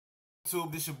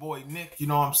YouTube? This your boy Nick. You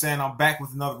know what I'm saying? I'm back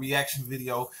with another reaction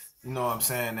video. You know what I'm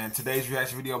saying? And today's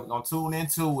reaction video we're gonna tune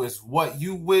into is What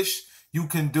You Wish You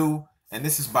Can Do. And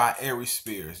this is by Aries.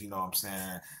 You know what I'm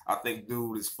saying? I think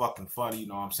dude is fucking funny, you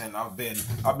know what I'm saying? I've been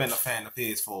a fan of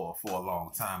his for a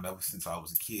long time, ever since I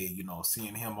was a kid, you know,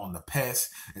 seeing him on the Pest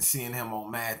and seeing him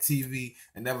on Mad TV,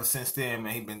 and ever since then,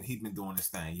 man, he been doing this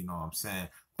thing, you know what I'm saying?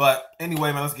 But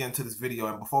anyway, man, let's get into this video.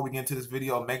 And before we get into this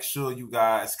video, make sure you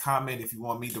guys comment if you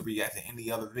want me to react to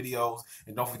any other videos.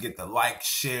 And don't forget to like,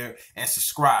 share, and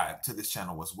subscribe to this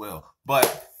channel as well.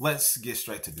 But let's get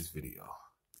straight to this video.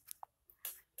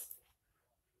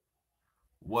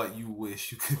 What you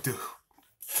wish you could do.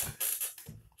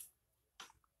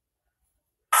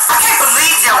 I can't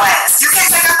believe your ass. You can't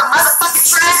take out the motherfucking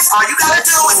trash. All you gotta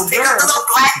do is pick up the little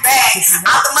black bag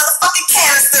out the motherfucking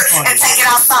canister and take it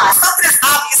outside. Something is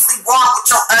obviously wrong with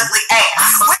your ugly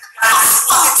ass. When you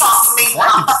fucking talk to me, when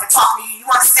I'm fucking talking to you, you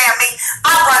understand me?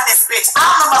 I run this bitch.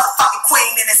 I'm the motherfucking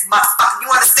queen in this motherfucker. You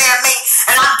understand me?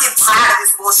 And I'm getting tired of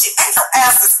this bullshit. And your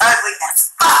ass is ugly as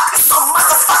fuck. It's so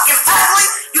motherfucking ugly.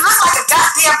 You look like a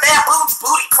goddamn baboon's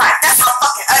booty crack. That's how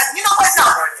fucking ugly. You know what? No.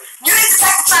 You need to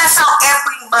take the trash out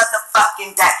every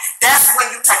motherfucking day. That's when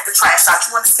you take the trash out.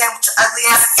 You understand what your ugly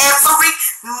ass every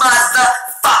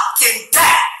motherfucking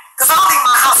day. Cause I don't leave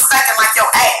my house stinking like your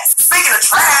ass. Speaking of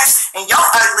trash and your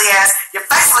ugly ass, your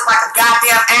face look like a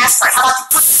goddamn ashtray. How about you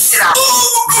put this shit out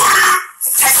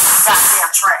and take the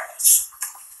goddamn trash?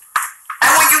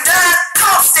 And when you done,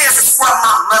 come upstairs and scrub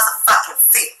my motherfucking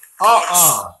feet.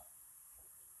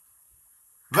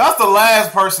 That's the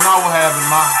last person I will have in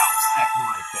my house acting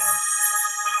like that.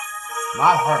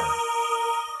 Not her.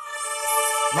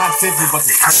 Not Tiffany, but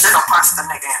the I should have punched the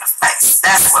nigga in the face.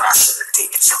 That's what I should have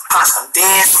did. You punched him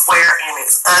dead square in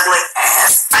his ugly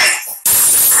ass face.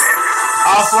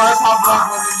 I swear that's how black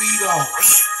women be though.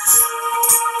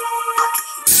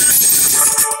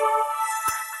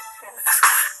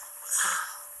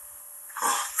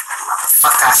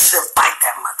 Motherfucker, I should bite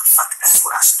that motherfucker. That's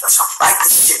what I should do. I should bite the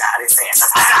shit out of his ass.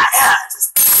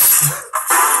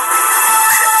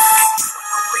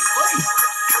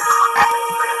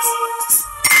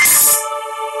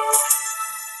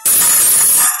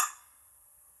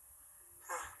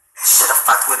 Should have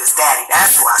fucked with his daddy.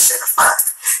 That's who I should have fucked.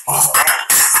 His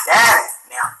daddy.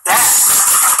 Now that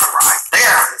right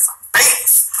there is a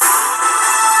beast.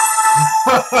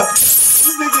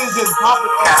 This nigga is just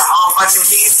popping off. Got a whole bunch of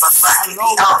keys for fucking me.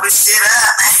 Open shit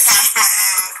up.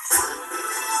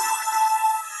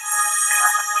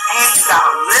 And you got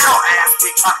a little ass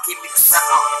dick trying to get me to suck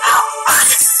on it out.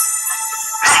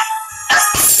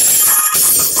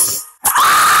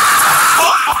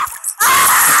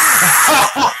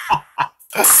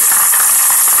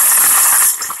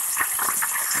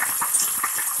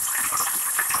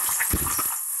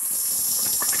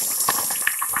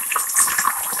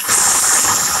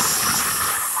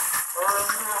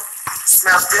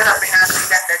 Smells good up behind me.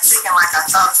 Got that chicken like I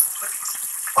told you.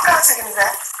 What kind of chicken is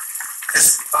that?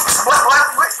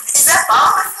 What? Is that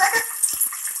boneless, nigga?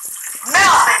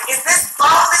 Melvin, is this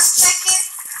boneless chicken?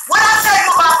 What I tell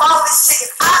you about boneless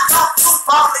chicken, I don't do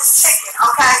boneless chicken,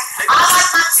 okay? I like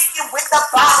my chicken with the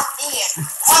bone in,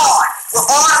 hard, with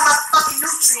all the motherfucking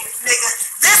nutrients, nigga.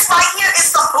 This right here is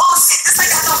some bullshit. This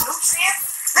ain't got no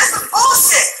nutrients. This is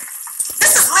bullshit.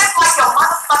 This is limp like your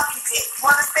motherfucking dick. You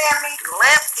understand me?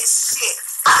 Limp is shit.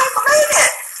 I can't believe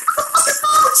it. What the fuck is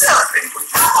wrong with you?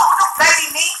 Come on, no baby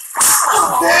me.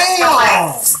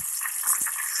 Damn!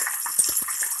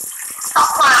 Stop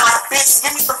crying like a bitch and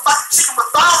give me some fucking chicken with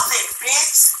bones in it,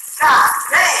 bitch. God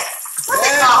damn. What the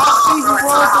hell? She's the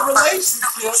one with the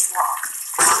relationship.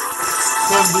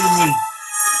 Couldn't be me.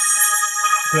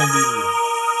 Couldn't be me.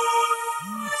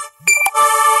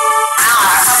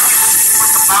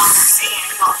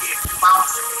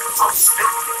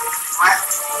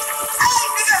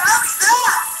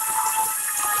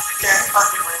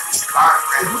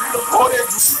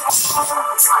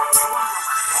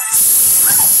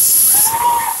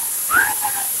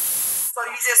 So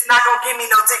you just not gonna give me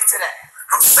no dick today?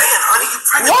 I'm saying, honey, you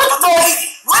pregnant with the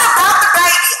baby. What about the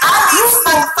baby? I need some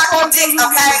motherfucking dick,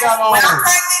 okay? When I'm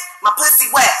pregnant, my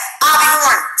pussy wet. I'll be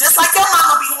horny. Just like your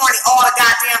mama be horny all the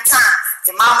goddamn time.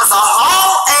 Your mama's a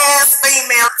whole ass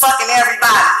female fucking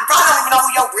everybody. You probably don't even know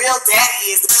who your real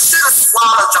daddy is. You should have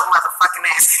swallowed your motherfucking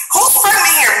ass. Who's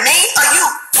pregnant here, me or you?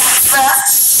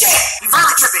 Shit. You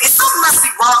really tripping. If something must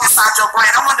be wrong inside your brain,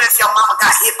 I wonder if your mama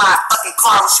got hit by a fucking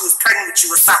car when she was pregnant with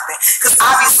you or something. Cause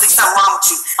obviously something wrong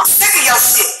with you. I'm sick of your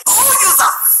shit. Ooh, you's a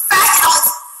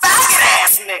faggot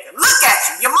ass nigga. Look at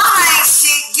you. Your mama ain't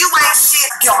shit. You ain't shit.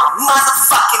 Get on my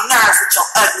motherfucking nerves with your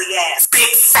ugly ass.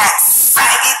 Big fat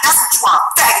faggot. That's what you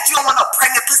showing up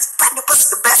pregnant pussy. Pregnant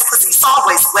pussy, the best pussy. It's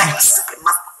always wet, you stupid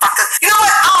motherfucker. You know what?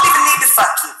 I don't even need to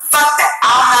fuck you. Fuck that.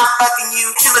 I'm not fucking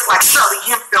you. You look like Shirley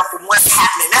Hemphill from What's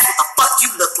Happening. That's what the fuck you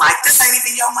look like. This ain't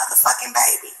even your motherfucking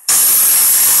baby.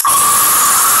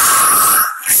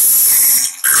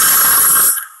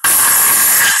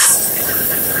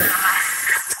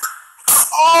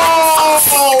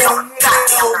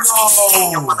 Goddamn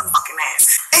your motherfucking ass.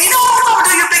 And you know what? I'm gonna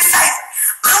do you a big favor.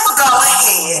 I'm gonna go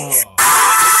ahead.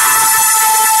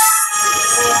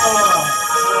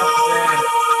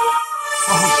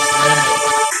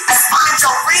 Let's find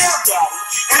your real daddy,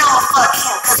 and I'm gonna fuck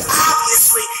him, because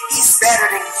obviously he's better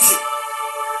than you.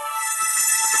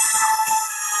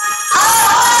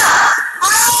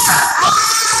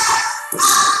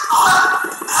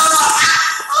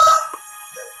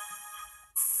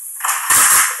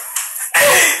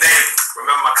 Hey, baby,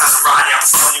 remember my cousin Ronnie I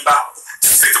was telling you about?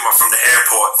 Just picked him up from the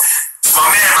airport. It's my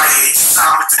man right here. He just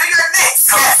signed with the You're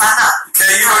next. Yes, I know.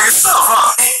 Okay, you know yourself,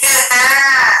 huh?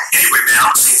 Anyway, man,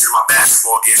 I'm changing my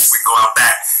basketball game so we can go out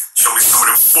back. Show me some of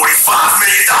them $45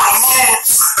 million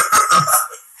moves.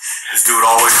 This dude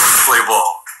always wants to play ball.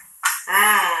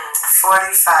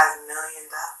 $45 million.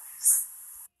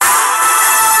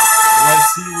 Let's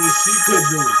see what she could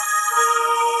do.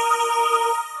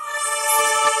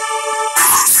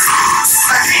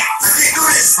 I can't do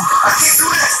this. I can't do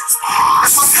this.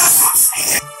 That's my cousin.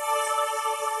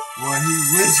 Well, he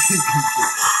wish he could do.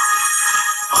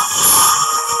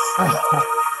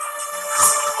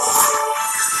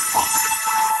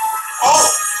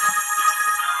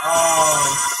 Oh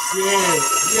shit!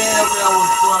 Yeah, that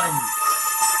was funny.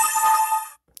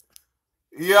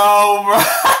 Yo, bro.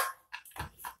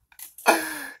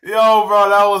 Yo, bro,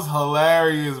 that was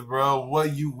hilarious, bro.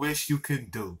 What you wish you could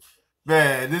do,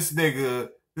 man. This nigga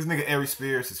Aries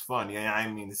Spears is funny. I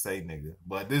ain't mean to say nigga,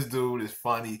 but this dude is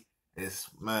funny. It's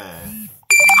man.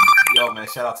 Yo, man,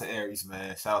 shout out to Aries,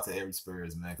 man. Shout out to Aries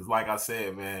Spears, man. Cause like I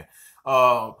said, man,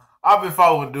 I've been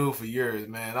following dude for years,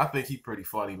 man. I think he pretty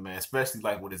funny, man. Especially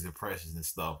like with his impressions and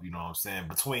stuff. You know what I'm saying?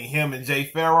 Between him and Jay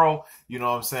Farrow, you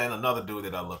know what I'm saying? Another dude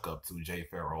that I look up to, Jay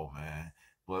Farrow, man.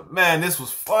 But man, this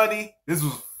was funny. This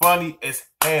was funny as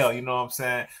hell, you know what I'm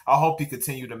saying? I hope he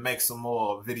continue to make some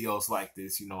more videos like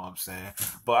this, you know what I'm saying?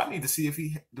 But I need to see if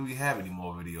he have any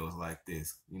more videos like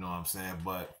this, you know what I'm saying?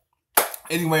 But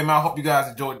anyway, man, I hope you guys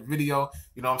enjoyed the video.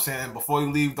 You know what I'm saying? Before you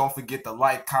leave, don't forget to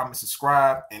like, comment,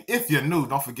 subscribe. And if you're new,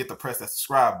 don't forget to press that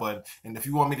subscribe button. And if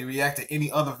you want me to react to any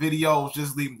other videos,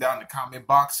 just leave them down in the comment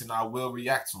box and I will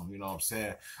react to them. You know what I'm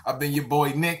saying? I've been your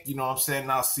boy, Nick. You know what I'm saying?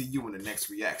 And I'll see you in the next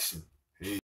reaction.